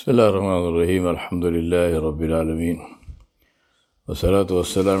بسم الله الرحمن الرحيم الحمد لله رب العالمين والصلاة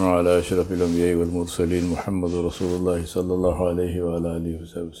والسلام على أشرف الأنبياء والمرسلين محمد رسول الله صلى الله عليه وعلى آله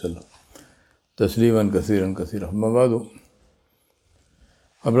وسلم تسليما كثيرا أما بعد.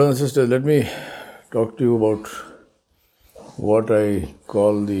 My brothers and sisters, let me talk to you about what I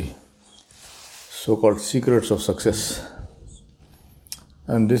call the so-called secrets of success.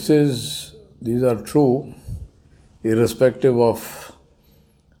 And these are true irrespective of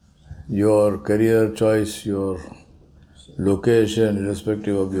your career choice, your location,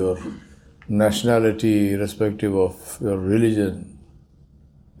 irrespective of your nationality, irrespective of your religion,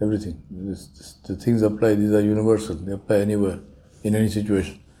 everything. The things apply, these are universal, they apply anywhere, in any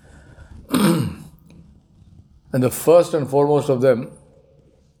situation. And the first and foremost of them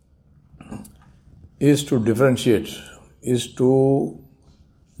is to differentiate, is to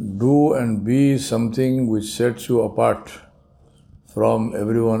do and be something which sets you apart from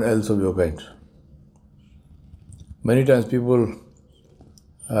everyone else of your kind. Many times people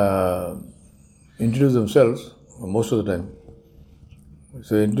introduce themselves, most of the time.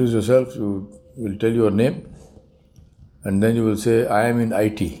 So introduce yourself, you will tell your name, and then you will say, I am in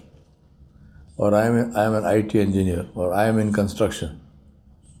IT, or I am an IT engineer, or I am in construction.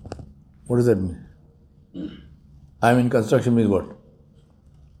 What does that mean? I am in construction means what?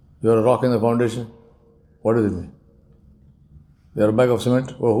 You are a rock in the foundation? What does it mean? You are a bag of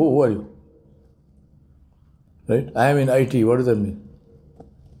cement? Or who are you? Right? I am in IT. What does that mean?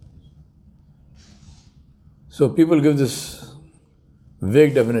 So people give this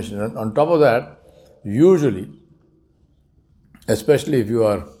vague definition. And on top of that, usually, especially if you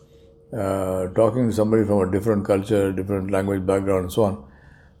are talking to somebody from a different culture, different language background and so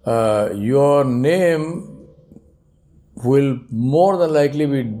on, your name will more than likely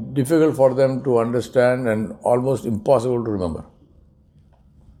be difficult for them to understand and almost impossible to remember.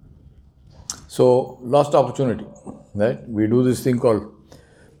 So, lost opportunity, right? We do this thing called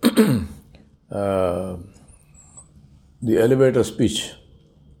the elevator speech.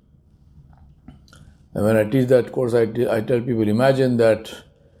 And when I teach that course, I tell people, imagine that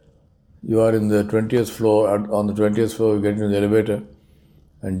you are in the 20th floor, on the 20th floor, you get into the elevator,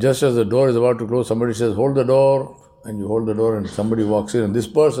 and just as the door is about to close, somebody says, hold the door, and you hold the door and somebody walks in, and this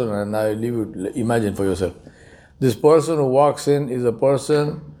person, and I leave you, imagine for yourself, this person who walks in is a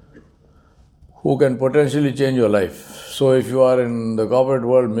person who can potentially change your life. So if you are in the corporate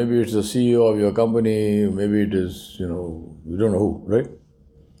world, maybe it's the CEO of your company, maybe it is, you don't know who, right?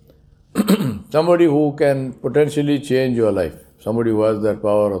 Somebody who can potentially change your life. Somebody who has that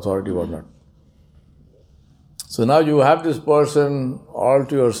power, authority, whatnot. So now you have this person all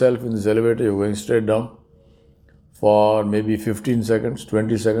to yourself in this elevator, you're going straight down for maybe 15 seconds,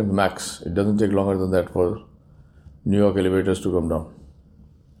 20 seconds max. It doesn't take longer than that for New York elevators to come down.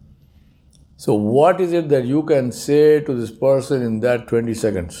 So what is it that you can say to this person in that 20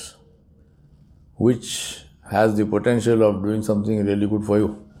 seconds which has the potential of doing something really good for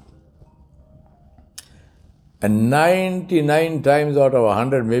you? And 99 times out of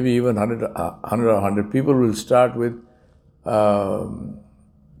 100, maybe even 100 or 100 people will start with, hello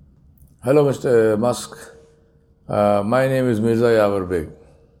Mr. Musk, my name is Mirza Yawar Beg.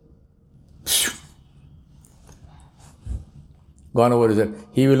 Gone over his head.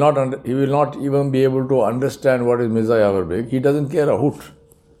 He will not even be able to understand what is Mirza Yawar Beg. He doesn't care a hoot.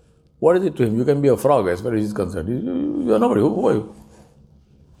 What is it to him? You can be a frog as far as he's concerned. You are nobody. Who are you?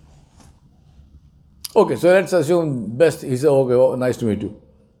 Okay, so let's assume best. He said, okay, nice to meet you.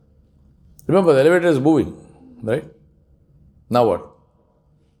 Remember, the elevator is moving, right? Now what?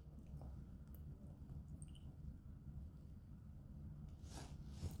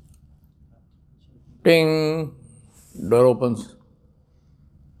 Ting! Door opens.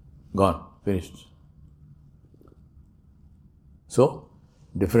 Gone. Finished. So,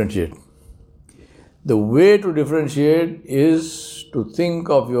 differentiate. The way to differentiate is to think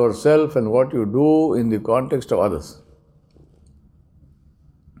of yourself and what you do in the context of others.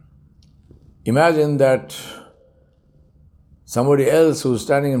 Imagine that somebody else who's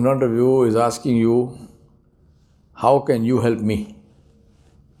standing in front of you is asking you, how can you help me?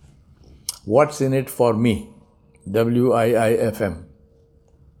 What's in it for me? WIIFM.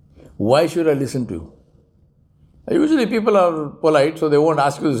 Why should I listen to you? Usually people are polite, so they won't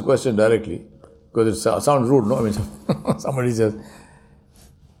ask you this question directly, because it sounds rude, no? I mean, somebody says,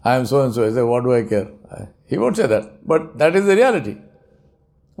 I am so and so. I say, what do I care? He won't say that, but that is the reality.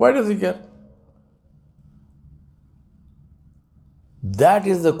 Why does he care? That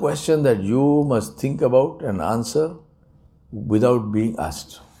is the question that you must think about and answer without being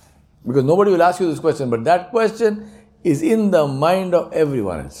asked. Because nobody will ask you this question, but that question is in the mind of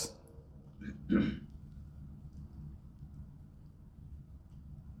everyone else.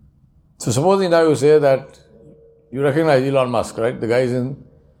 So supposing now you say that you recognize Elon Musk, right? The guy is in,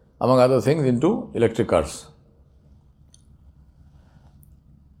 among other things, into electric cars.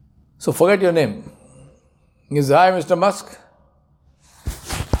 So forget your name. He says, "Hi, Mr. Musk."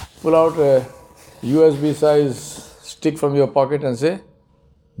 Pull out a USB size stick from your pocket and say,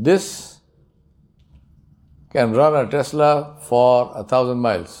 "This can run a Tesla for 1,000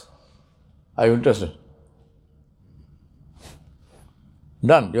 miles. Are you interested?"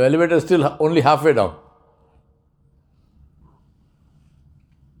 Done. Your elevator is still only halfway down.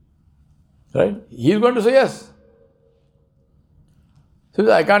 Right? He is going to say yes. So he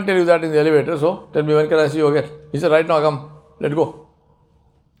says, "I can't tell you that in the elevator, so tell me when can I see you again?" He said, "Right now, come, let's go."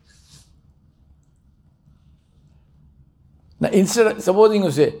 Now, instead, supposing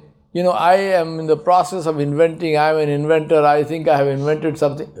you say, "I am in the process of inventing, I am an inventor, I think I have invented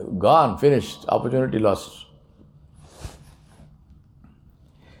something." Gone, finished, opportunity lost.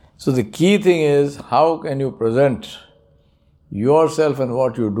 So the key thing is, how can you present yourself and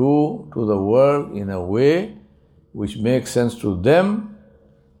what you do to the world in a way which makes sense to them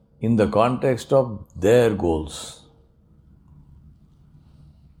in the context of their goals.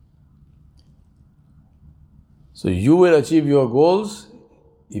 So you will achieve your goals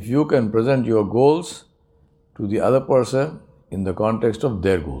if you can present your goals to the other person in the context of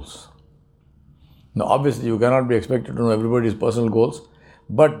their goals. Now obviously you cannot be expected to know everybody's personal goals,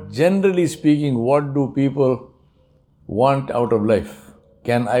 but generally speaking, what do people want out of life?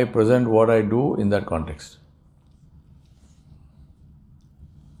 Can I present what I do in that context?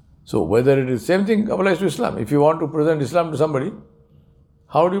 So whether it is same thing applies to Islam. If you want to present Islam to somebody,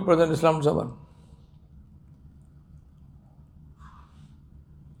 how do you present Islam to someone?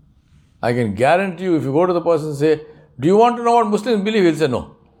 I can guarantee you, if you go to the person and say, "Do you want to know what Muslims believe?" He'll say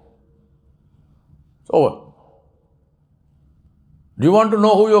no. It's over. Do you want to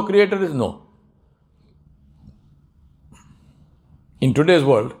know who your creator is? No. In today's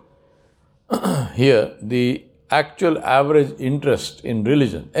world, here, the actual average interest in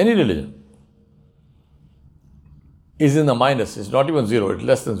religion, any religion, is in the minus. It's not even zero, it's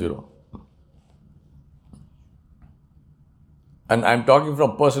less than zero. And I'm talking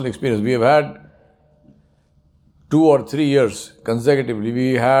from personal experience. We have had 2 or 3 years consecutively,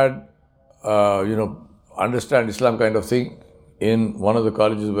 we had, understand Islam kind of thing in one of the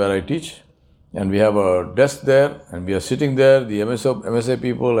colleges where I teach. And we have a desk there, and we are sitting there, the MSA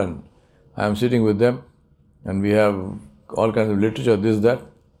people, and I am sitting with them. And we have all kinds of literature, this, that.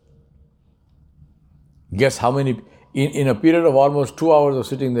 Guess how many, in a period of almost 2 hours of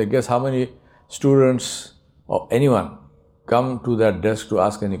sitting there, guess how many students or anyone come to that desk to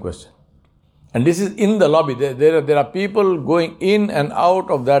ask any question. And this is in the lobby. There are people going in and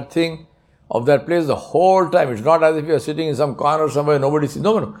out of that thing, of that place the whole time. It's not as if you are sitting in some corner somewhere, nobody sees.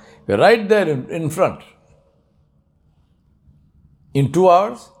 No. You're right there in front. In 2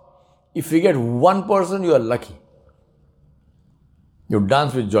 hours, if you get one person, you are lucky. You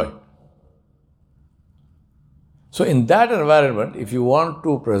dance with joy. So in that environment, if you want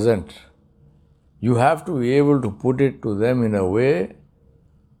to present, you have to be able to put it to them in a way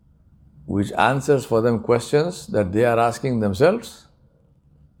which answers for them questions that they are asking themselves.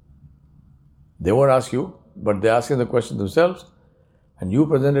 They won't ask you, but they're asking the question themselves, and you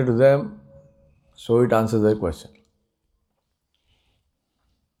present it to them so it answers their question.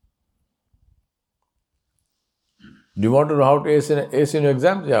 Do you want to know how to ace in your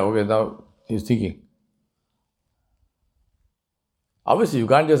exams? Yeah, okay, now he's thinking. Obviously, you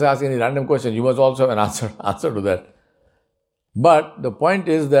can't just ask any random question. You must also have an answer to that. But the point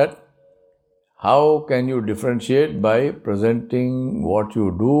is that how can you differentiate by presenting what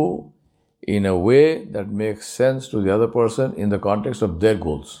you do in a way that makes sense to the other person in the context of their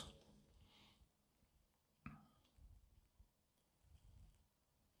goals?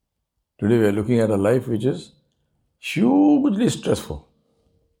 Today we are looking at a life which is hugely stressful,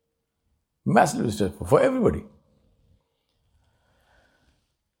 massively stressful for everybody.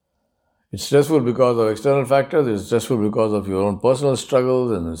 It's stressful because of external factors, it's stressful because of your own personal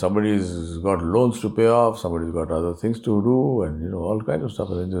struggles, and somebody's got loans to pay off, somebody's got other things to do, and all kinds of stuff,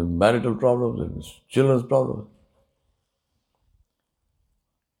 and marital problems and children's problems.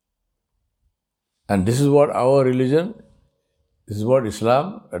 And this is what our religion, this is what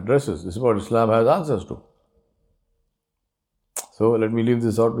Islam addresses, this is what Islam has answers to. So let me leave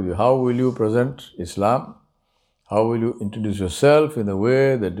this out with you. How will you present Islam? How will you introduce yourself in a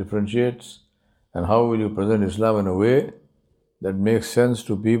way that differentiates? And how will you present Islam in a way that makes sense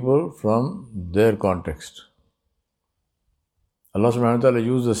to people from their context? Allah subhanahu wa ta'ala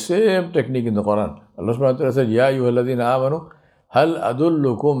used the same technique in the Quran. Allah subhanahu wa ta'ala said, Ya ayyuhalladhina amanu, hal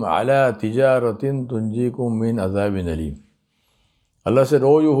adullukum ala tijaratin tunjikum min azabin alim. Allah said,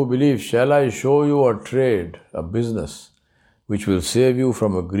 O you who believe, shall I show you a trade, a business, which will save you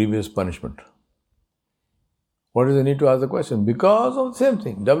from a grievous punishment? What is the need to ask the question? Because of the same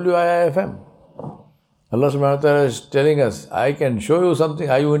thing, WIIFM. Allah subhanahu wa ta'ala is telling us, I can show you something,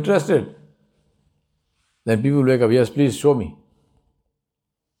 are you interested? Then people wake up, yes, please show me.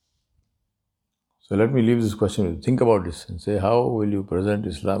 So let me leave this question with you. Think about this and say, how will you present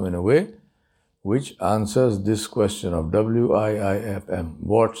Islam in a way which answers this question of WIIFM?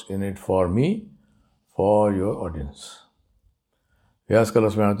 What's in it for me, for your audience? We ask Allah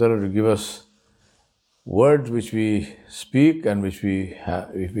subhanahu wa ta'ala to give us words which we speak and which we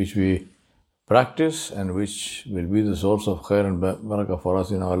practice and which will be the source of khair and barakah for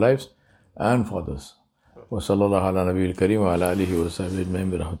us in our lives and for others. Wa sallallahu ala nabiyil kareem wa ala alihi wa sahbihi ajma'in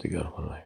bi rahmatika ya arhamar rahimin.